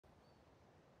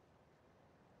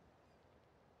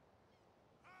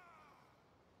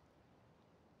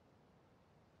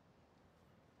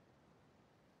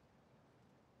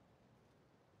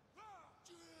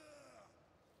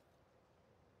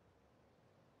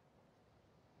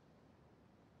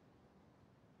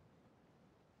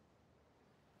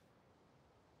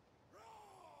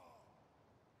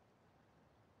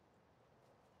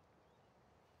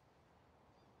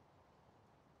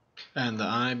And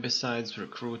I, besides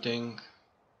recruiting,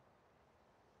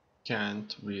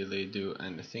 can't really do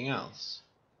anything else.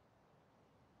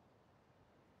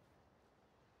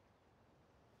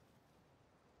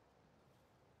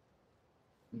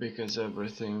 Because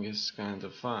everything is kind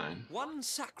of fine. One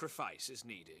sacrifice is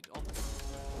needed.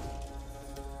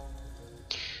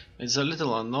 It's a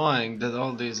little annoying that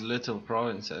all these little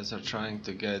provinces are trying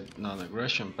to get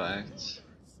non-aggression pacts.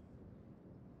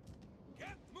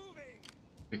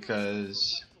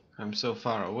 Because I'm so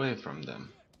far away from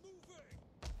them.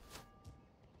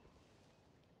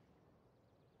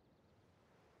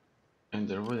 And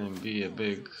there wouldn't be a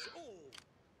big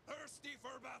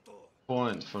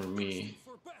point for me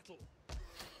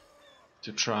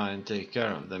to try and take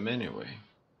care of them anyway.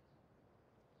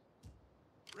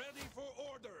 Ready for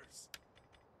orders.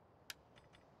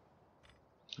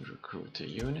 Recruit a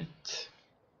unit.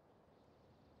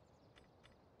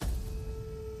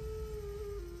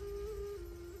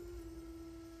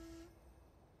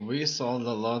 We sold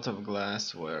a lot of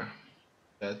glassware.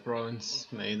 That province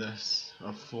made us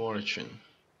a fortune.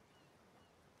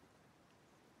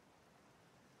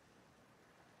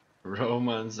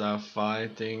 Romans are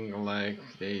fighting like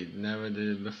they never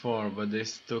did before, but they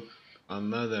took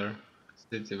another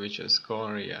city, which is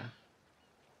Korea,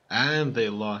 and they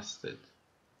lost it.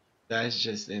 That's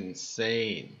just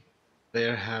insane.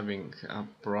 They're having a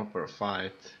proper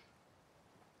fight.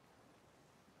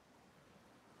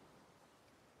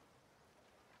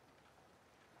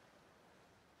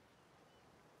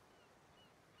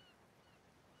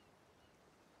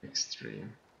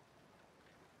 Extreme.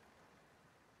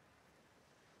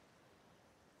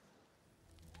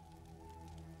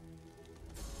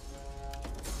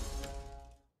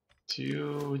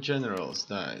 Two generals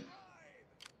died.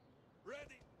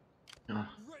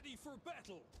 Ready for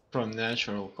battle. From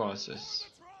natural causes.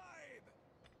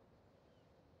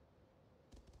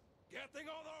 Getting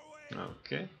on our way.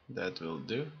 Okay, that will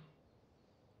do.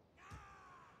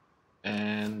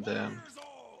 And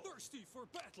thirsty for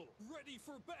battle. Ready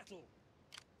for battle.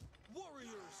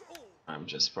 Warriors all. I'm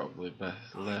just probably left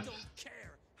I don't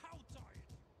care how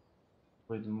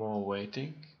tired. with more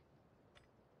waiting.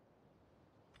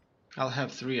 I'll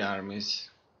have 3 armies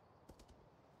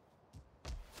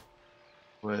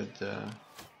with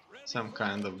some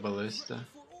kind of ballista.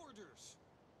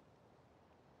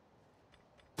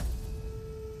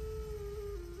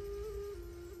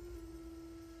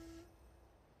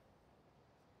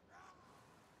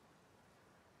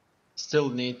 Still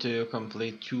need to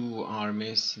complete 2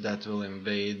 armies that will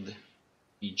invade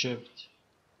Egypt.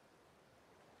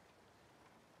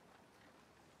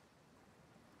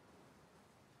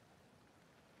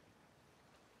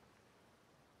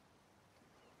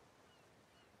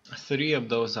 Three of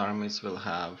those armies will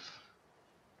have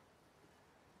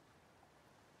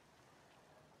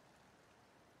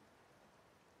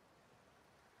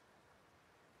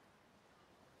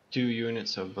two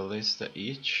units of ballista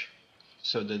each,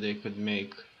 so that they could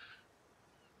make,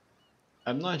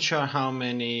 I'm not sure how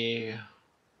many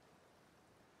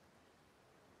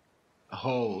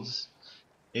holes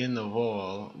in the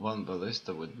wall one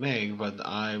ballista would make, but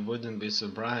I wouldn't be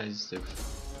surprised if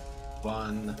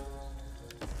one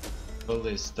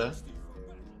ballista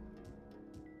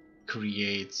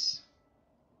creates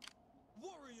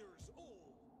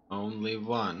only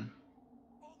one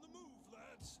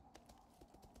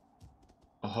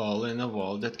hole in a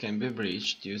wall that can be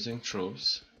breached using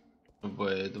troops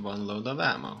with 1 load of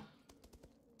ammo.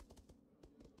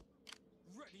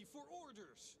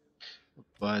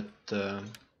 But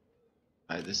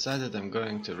I decided I'm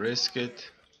going to risk it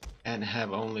and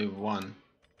have only 1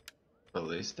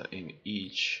 ballista in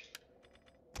each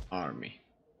army.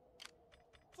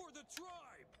 For the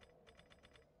tribe.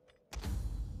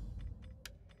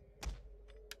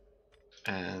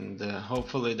 And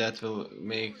hopefully that will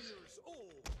make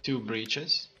 2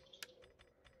 breaches,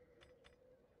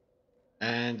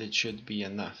 and it should be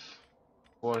enough.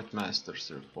 Port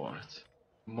Master's report.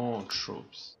 More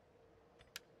troops.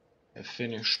 I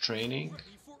finished training.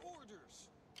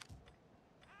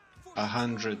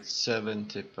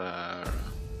 170 per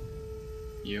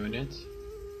unit.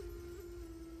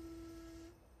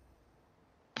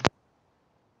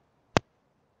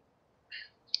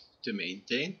 To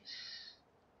maintain.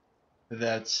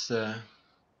 That's a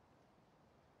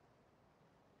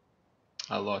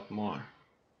lot more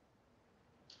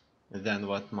than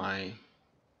what my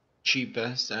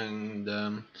cheapest and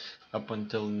up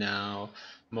until now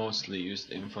mostly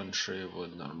used infantry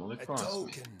would normally cost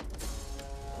me.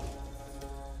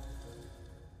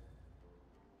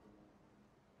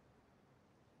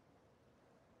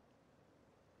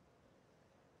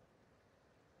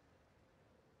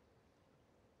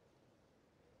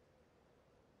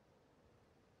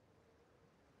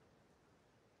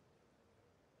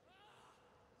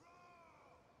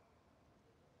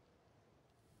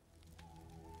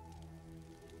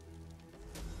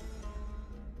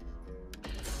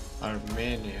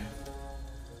 Armenia.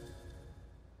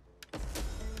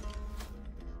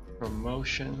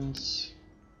 Promotions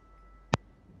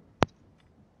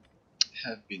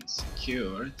have been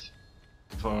secured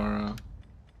for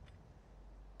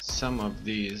some of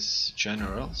these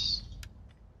generals.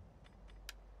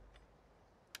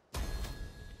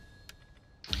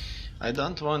 I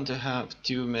don't want to have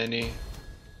too many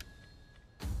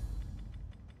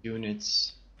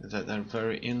units that are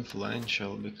very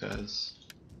influential because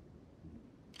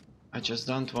I just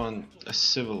don't want a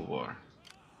civil war.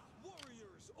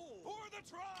 Warriors all for the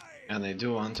tribe. And I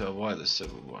do want to avoid a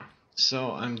civil war.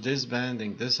 So I'm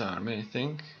disbanding this army, I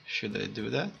think. Should I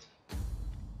do that?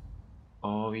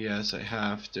 Oh yes, I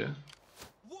have to.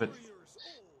 But Warriors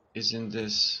all isn't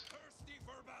this... thirsty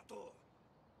for battle.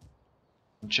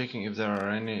 I'm checking if there are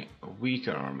any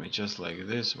weaker army, just like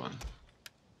this one,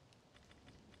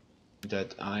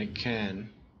 that I can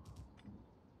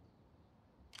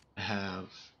have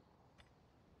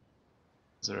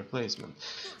as a replacement.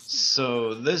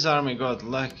 So this army got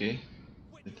lucky.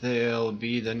 They'll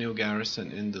be the new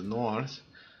garrison in the north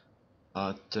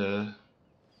at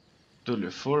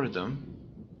Tulifurdum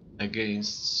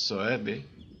against Soebi,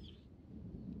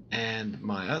 and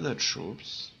my other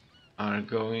troops are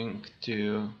going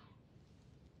to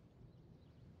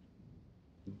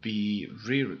be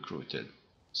re-recruited,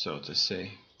 so to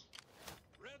say.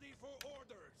 Ready for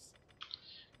orders.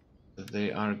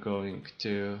 They are going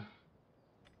to...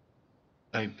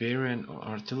 Iberian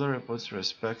artillery puts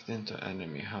respect into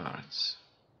enemy hearts.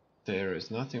 There is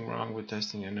nothing wrong with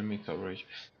testing enemy coverage,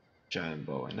 giant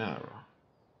bow and arrow.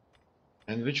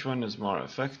 And which one is more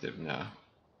effective now?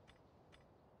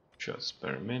 Shots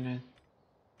per minute.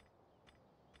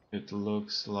 It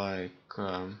looks like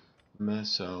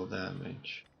missile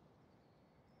damage.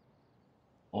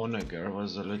 Onager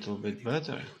was a little bit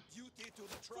better. Duty to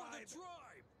the tribe.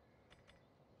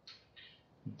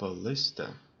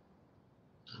 Ballista.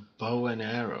 Bow and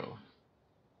arrow.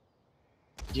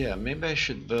 Yeah, maybe I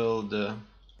should build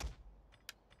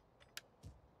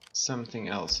something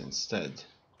else instead,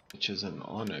 which is an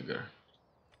onager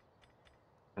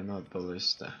and not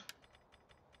ballista.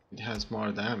 It has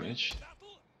more damage,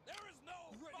 Battle. There is no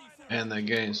ready for and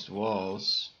against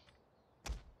walls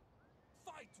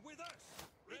fight with us.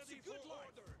 Ready for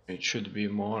orders. it should be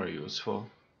more useful.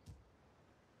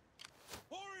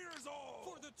 Warriors all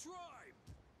for the tribe.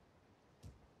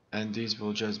 And these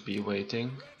will just be waiting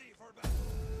Ready for battle.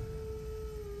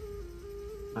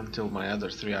 until my other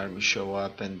 3 armies show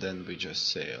up, and then we just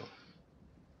sail.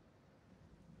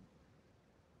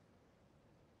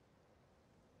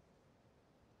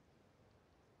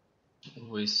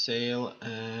 We sail,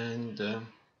 and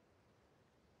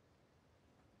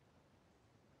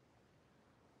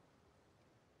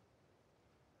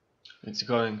it's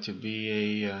going to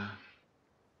be a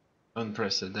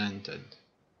unprecedented.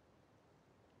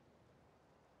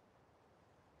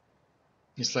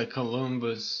 It's like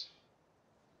Columbus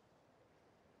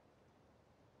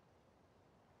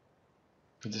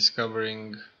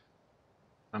discovering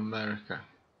America.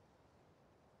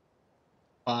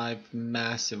 5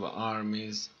 massive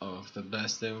armies of the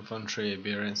best infantry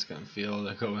Iberians can field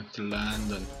are going to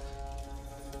land on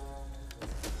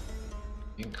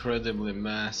incredibly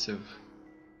massive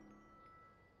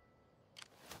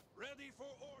Ready for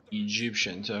orders.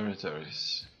 Egyptian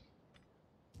territories.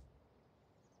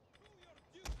 Do your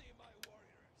duty, my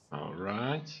warriors.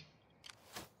 Alright.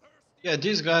 Yeah,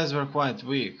 these guys were quite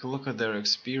weak. Look at their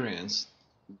experience.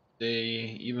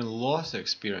 They even lost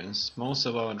experience. Most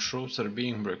of our troops are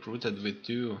being recruited with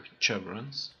 2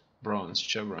 chevrons, bronze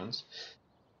chevrons.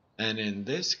 And in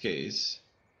this case,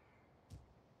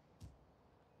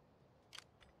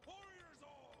 Warriors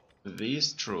all.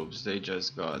 these troops, they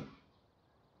just got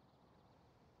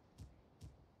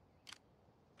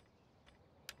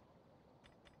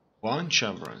one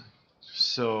chevron.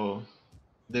 So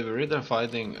they were either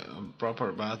fighting a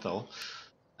proper battle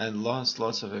and lost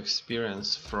lots of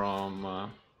experience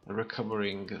from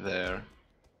recovering their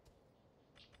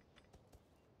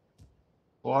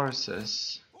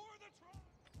forces, For the tribe.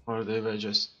 or they were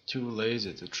just too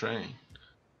lazy to train.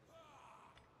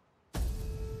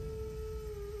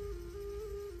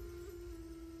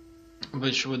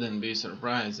 Which wouldn't be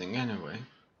surprising anyway.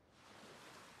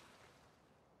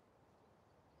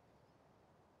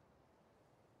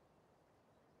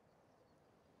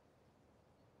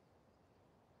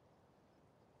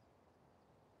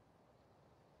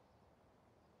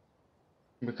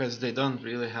 Because they don't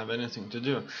really have anything to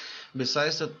do.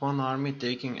 Besides that one army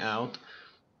taking out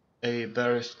a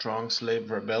very strong slave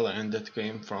rebellion that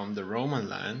came from the Roman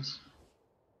lands,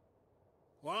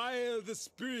 While the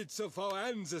spirits of our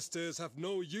ancestors have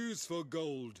no use for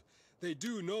gold, they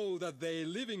do know that their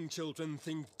living children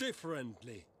think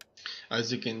differently.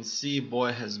 As you can see,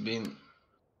 boy has been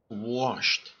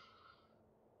washed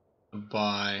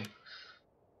by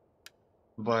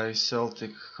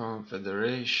Celtic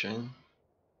Confederation.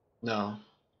 No,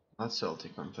 not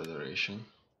Celtic Confederation.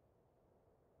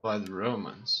 By the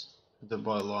Romans. The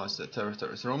boy lost the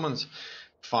territories. Romans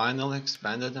finally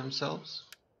expanded themselves,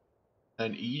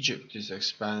 and Egypt is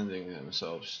expanding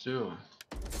themselves too.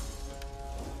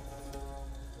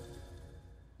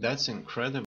 That's incredible.